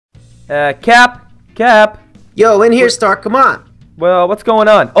Cap. Yo, in here, Stark. Come on. Well, what's going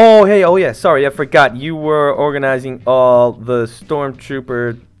on? Oh, hey, oh yeah, sorry, I forgot. You were organizing all the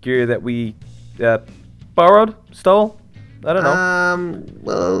stormtrooper gear that we stole? I don't know.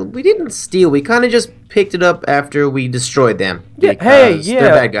 Well, we didn't steal. We kind of just picked it up after we destroyed them. Yeah, hey, yeah.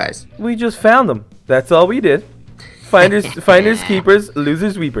 They're bad guys. We just found them. That's all we did. Finders keepers,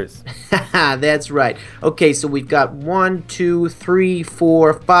 losers weepers. That's right. Okay, so we've got 1, 2, 3,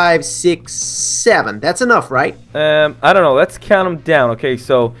 4, 5, 6, 7. That's enough, right? I don't know. Let's count them down. Okay,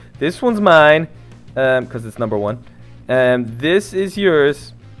 so this one's mine, because it's number 1. This is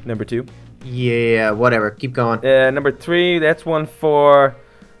yours, number 2. Yeah, whatever. Keep going. Number 3, that's one for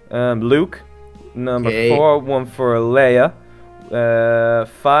Luke. Number 4, one for Leia.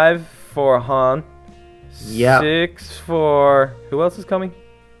 5 for Han. Yeah. 6 for... Who else is coming?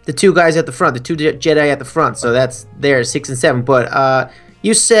 The 2 guys at the front. The 2 Jedi at the front. So that's there, 6 and 7. But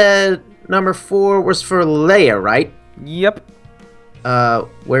you said number 4 was for Leia, right? Yep.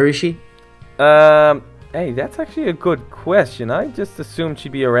 Where is she? Hey, that's actually a good question. I just assumed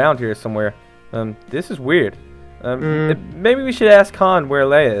she'd be around here somewhere. This is weird. Maybe we should ask Han where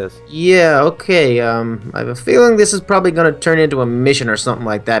Leia is. Yeah, okay. I have a feeling this is probably going to turn into a mission or something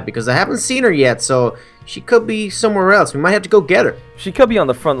like that because I haven't seen her yet, so she could be somewhere else. We might have to go get her. She could be on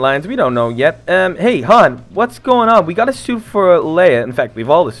the front lines. We don't know yet. Hey, Han, what's going on? We got a suit for Leia. In fact, we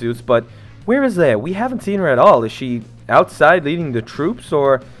have all the suits, but where is Leia? We haven't seen her at all. Is she outside leading the troops,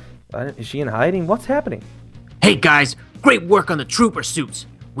 or is she in hiding? What's happening? Hey, guys. Great work on the trooper suits.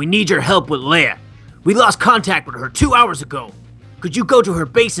 We need your help with Leia. We lost contact with her 2 hours ago. Could you go to her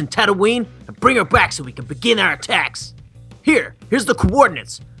base in Tatooine and bring her back so we can begin our attacks? Here's the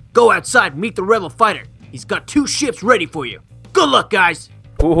coordinates. Go outside and meet the rebel fighter. He's got 2 ships ready for you. Good luck, guys.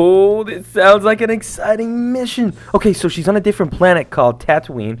 Oh, this sounds like an exciting mission. Okay, so she's on a different planet called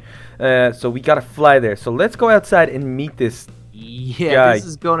Tatooine. So we gotta fly there. So let's go outside and meet this guy. This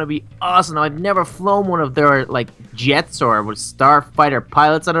is gonna be awesome. I've never flown one of their jets or starfighter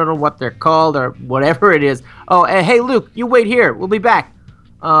pilots. I don't know what they're called or whatever it is. Oh, hey Luke, you wait here. We'll be back.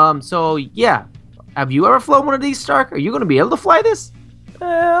 So yeah, have you ever flown one of these, Stark? Are you gonna be able to fly this?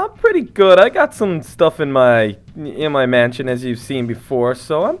 I'm pretty good. I got some stuff in my mansion, as you've seen before,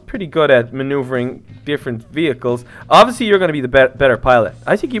 so I'm pretty good at maneuvering different vehicles. Obviously, you're gonna be the better pilot.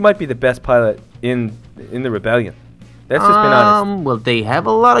 I think you might be the best pilot in the rebellion. That's just been honest. Well, they have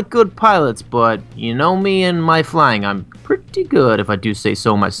a lot of good pilots, but you know me and my flying. I'm pretty good, if I do say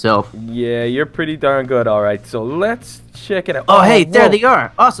so myself. Yeah, you're pretty darn good, all right. So let's check it out. Oh, hey, there they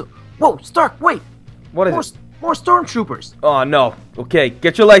are. Awesome. Whoa, Stark, wait. What is it? More stormtroopers. Oh, no. Okay,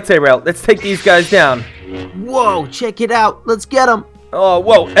 get your lightsaber out. Let's take these guys down. Whoa, check it out. Let's get them. Oh,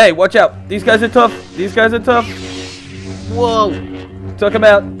 whoa. Hey, watch out. These guys are tough. These guys are tough. Whoa. Took him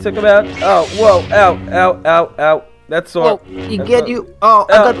out. Took him out. Oh, whoa. Ow, ow, ow, ow. That's sore. Oh, oh, I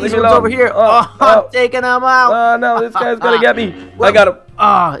got these ones over here. Oh, I'm taking them out. Oh, no, this guy's gonna get me. I got him.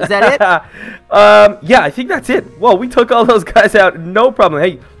 Oh, is that it? Yeah, I think that's it. Whoa, we took all those guys out. No problem.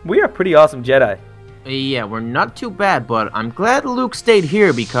 Hey, we are pretty awesome Jedi. Yeah, we're not too bad, but I'm glad Luke stayed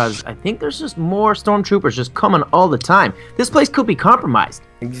here because I think there's just more stormtroopers just coming all the time. This place could be compromised.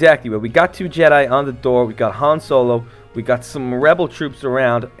 Exactly. Well, we got 2 Jedi on the door. We got Han Solo. We got some rebel troops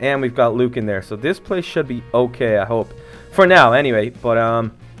around, and we've got Luke in there. So this place should be okay, I hope. For now, anyway. But,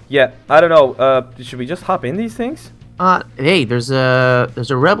 yeah, I don't know. Should we just hop in these things? Hey, there's a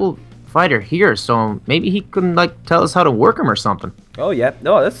rebel fighter here, so maybe he can, tell us how to work him or something. Oh, yeah.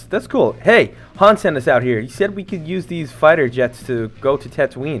 No, that's cool. Hey, Han sent us out here. He said we could use these fighter jets to go to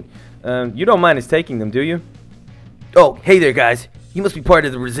Tatooine. You don't mind us taking them, do you? Oh, hey there, guys. You must be part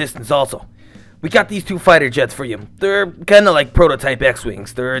of the Resistance also. We got these 2 fighter jets for you. They're kind of like prototype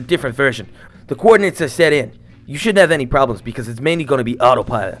X-Wings. They're a different version. The coordinates are set in. You shouldn't have any problems because it's mainly going to be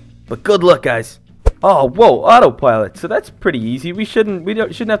autopilot. But good luck, guys. Oh, whoa, autopilot. So that's pretty easy. We shouldn't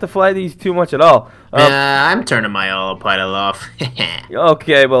have to fly these too much at all. I'm turning my autopilot off.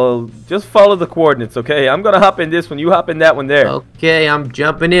 Okay, well, just follow the coordinates, okay? I'm going to hop in this one. You hop in that one there. Okay, I'm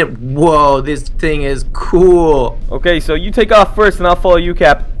jumping in. Whoa, this thing is cool. Okay, so you take off first and I'll follow you,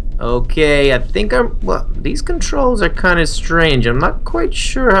 Cap. Okay, I think well, these controls are kind of strange. I'm not quite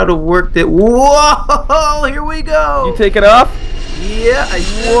sure how to work that. Whoa, here we go. You take it off? Yeah,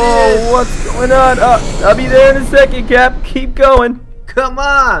 whoa, what's going on? I'll be there in a second, Cap. Keep going. Come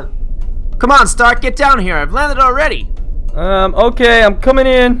on. Come on, Stark, get down here. I've landed already. Okay, I'm coming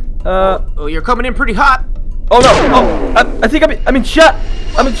in. Oh, you're coming in pretty hot. Oh, no. Oh, I think I'm in shot.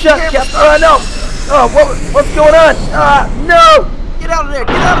 I'm in shot, Cap. No. Oh, what's going on? No. Get out of there!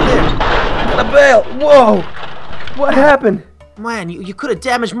 Get out of there! Gotta bail! Whoa! What happened? Man, you could have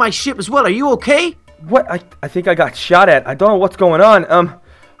damaged my ship as well. Are you okay? What? I think I got shot at. I don't know what's going on.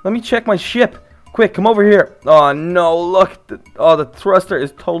 Let me check my ship. Quick, come over here. Oh, no, look. The thruster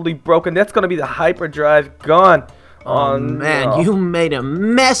is totally broken. That's going to be the hyperdrive gone. Oh, man, no. you made a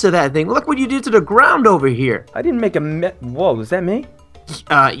mess of that thing. Look what you did to the ground over here. I didn't make a mess. Whoa, is that me?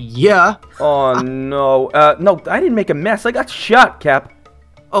 Yeah. Oh, no. No, I didn't make a mess. I got shot, Cap.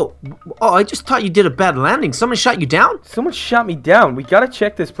 Oh, I just thought you did a bad landing. Someone shot you down? Someone shot me down. We got to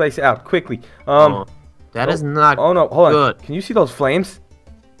check this place out quickly. That is not Oh, no, hold good. on. Can you see those flames?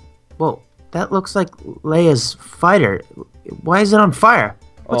 Whoa, that looks like Leia's fighter. Why is it on fire?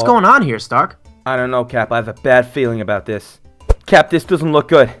 What's Oh. going on here, Stark? I don't know, Cap. I have a bad feeling about this. Cap, this doesn't look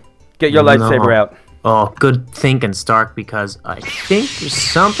good. Get your lightsaber out. Oh, good thinking, Stark, because I think there's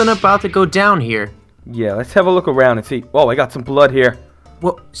something about to go down here. Yeah, let's have a look around and see. Oh, I got some blood here.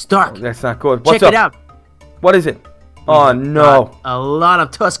 Whoa, Stark, That's not good. What's check up? it out. What is it? Oh, no. Got a lot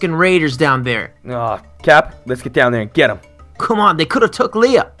of Tusken Raiders down there. Oh, Cap, let's get down there and get him. Come on, they could have took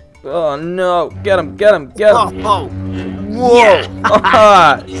Leia. Oh, no. Get him, get him, get him. Oh, Whoa. yeah.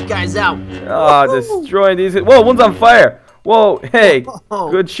 Ah, These guys out. destroying these. Whoa, one's on fire. Whoa, hey. Oh.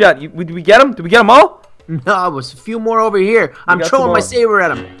 Good shot. Did we get him? Did we get them all? No, it was a few more over here. I'm got throwing some my more. saber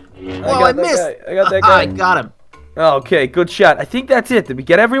at him. Whoa, got I that missed. guy. I got that guy. I got him. Okay, good shot. I think that's it. Did we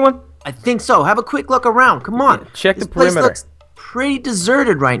get everyone? I think so. Have a quick look around. Come on. Yeah, check the This place perimeter. looks pretty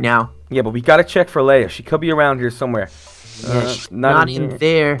deserted right now. Yeah, but we gotta check for Leia. She could be around here somewhere. Yeah, she's not in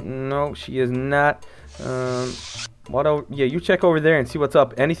there. No, she is not. Yeah, you check over there and see what's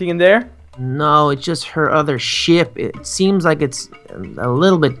up. Anything in there? No, it's just her other ship. It seems like it's a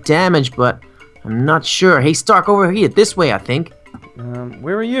little bit damaged, but I'm not sure. Hey, Stark, over here. This way, I think.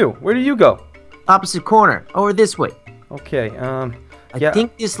 Where are you? Where did you go? Opposite corner. Over this way. Okay, I yeah.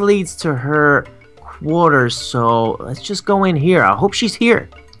 think this leads to her quarters, so let's just go in here. I hope she's here.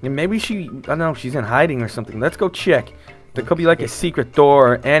 Yeah, maybe I don't know, she's in hiding or something. Let's go check. There could be like a secret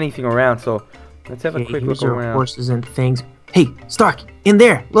door or anything around, so let's have a Okay, quick here's look her around. horses and things. Hey, Stark, in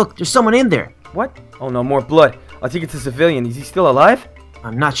there. Look, there's someone in there. What? Oh no, more blood. I think it's a civilian. Is he still alive?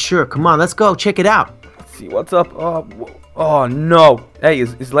 I'm not sure. Come on, let's go check it out. Let's see what's up. Oh no. Hey,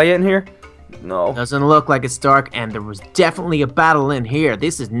 is Leia in here? No. Doesn't look like it's Stark, and there was definitely a battle in here.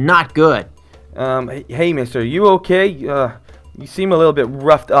 This is not good. Hey, mister, are you okay? You seem a little bit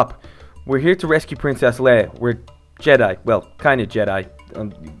roughed up. We're here to rescue Princess Leia. We're Jedi. Well, kind of Jedi.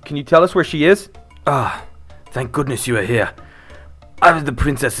 Can you tell us where she is? Thank goodness you are here. I was the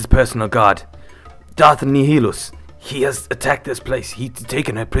princess's personal guard. Darth Nihilus. He has attacked this place. He's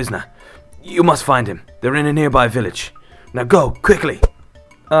taken her prisoner. You must find him. They're in a nearby village. Now go, quickly.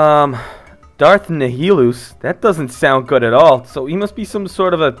 Darth Nihilus? That doesn't sound good at all. So he must be some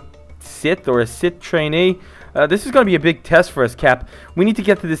sort of a Sith or a Sith trainee. This is going to be a big test for us, Cap. We need to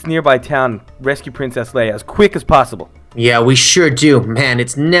get to this nearby town, rescue Princess Leia as quick as possible. Yeah, we sure do. Man,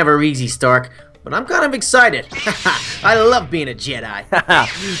 it's never easy, Stark. But I'm kind of excited. I love being a Jedi.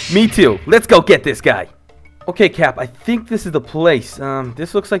 Me too. Let's go get this guy. Okay, Cap, I think this is the place.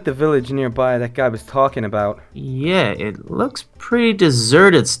 This looks like the village nearby that guy was talking about. Yeah, it looks pretty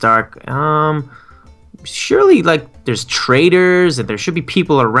deserted, Stark. Surely, like, there's traders and there should be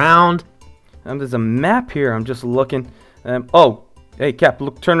people around. There's a map here. I'm just looking. Oh, hey, Cap,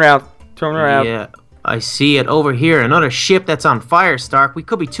 look, turn around. Turn around. Yeah, I see it over here. Another ship that's on fire, Stark. We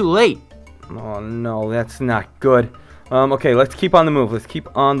could be too late. Oh, no, that's not good. Okay, let's keep on the move. Let's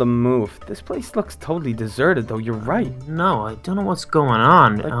keep on the move. This place looks totally deserted, though. You're right. No, I don't know what's going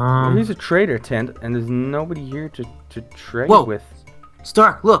on. Like, here's a trader tent, and there's nobody here to trade Whoa. with.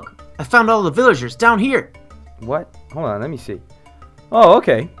 Stark, look. I found all the villagers down here. What? Hold on, let me see. Oh,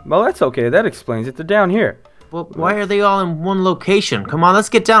 okay. Well, that's okay. That explains it. They're down here. Well, why are they all in one location? Come on, let's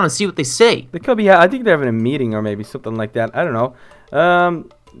get down and see what they say. They could be. I think they're having a meeting or maybe something like that. I don't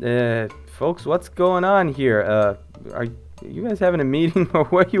know. Folks, what's going on here? Are you guys having a meeting, or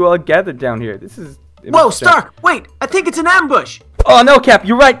where are you all gathered down here? This is. Whoa, Stark! Wait, I think it's an ambush. Oh no, Cap!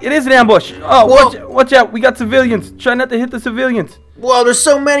 You're right. It is an ambush. Oh, Whoa. watch out! We got civilians. Try not to hit the civilians. Whoa, there's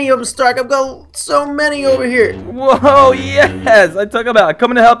so many of them, Stark. I've got so many over here. Whoa! Yes, I talk about. I'm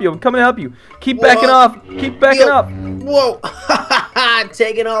coming to help you. I'm coming to help you. Keep backing off. Keep backing up. Whoa,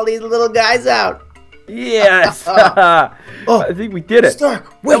 taking all these little guys out. Yes. Oh, I think we did it.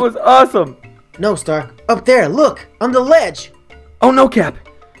 Stark, wait. That was awesome. No, Stark. Up there, look, on the ledge. Oh no, Cap.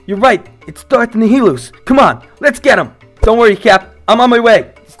 You're right. It's Darth Nihilus. Come on, let's get him. Don't worry, Cap. I'm on my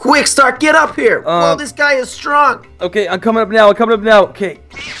way. Quick, Stark, get up here. Whoa, this guy is strong. Okay, I'm coming up now. Okay,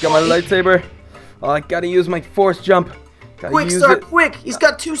 got my lightsaber. Oh, I gotta use my force jump. Gotta Quick, use Stark, it. quick. He's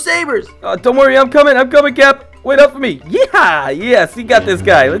got 2 sabers. Don't worry, I'm coming, Cap. Wait up for me. Yeah, yes, he got this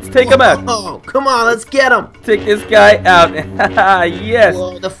guy. Let's take him out. Oh, come on, let's get him. Take this guy out. Yes.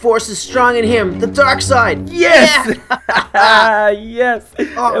 Whoa, the force is strong in him. The dark side. Yes. Yeah. Yes.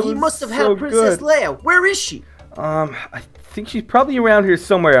 Oh, That he was must have so had Princess good. Leia. Where is she? I think she's probably around here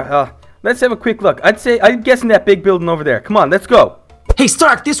somewhere. Let's have a quick look. I'm guessing that big building over there. Come on, let's go. Hey,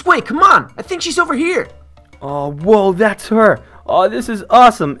 Stark, this way. Come on. I think she's over here. Oh, whoa, that's her. Oh, this is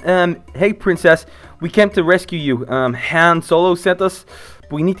awesome. Hey, Princess, we came to rescue you. Han Solo sent us.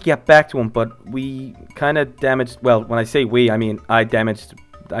 We need to get back to him, but we kind of damaged. Well, when I say we, I mean I damaged.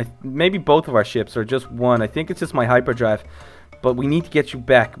 Maybe both of our ships, or just one. I think it's just my hyperdrive. But we need to get you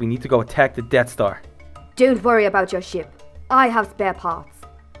back. We need to go attack the Death Star. Don't worry about your ship. I have spare parts.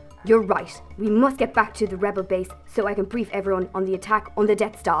 You're right. We must get back to the rebel base so I can brief everyone on the attack on the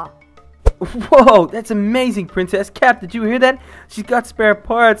Death Star. Whoa, that's amazing, Princess. Cap, did you hear that? She's got spare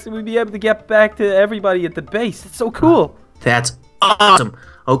parts, and we'll be able to get back to everybody at the base. It's so cool. That's awesome.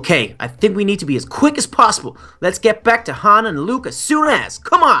 Okay, I think we need to be as quick as possible. Let's get back to Han and Luke as soon as.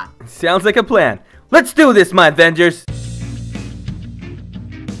 Come on. Sounds like a plan. Let's do this, MineVengers.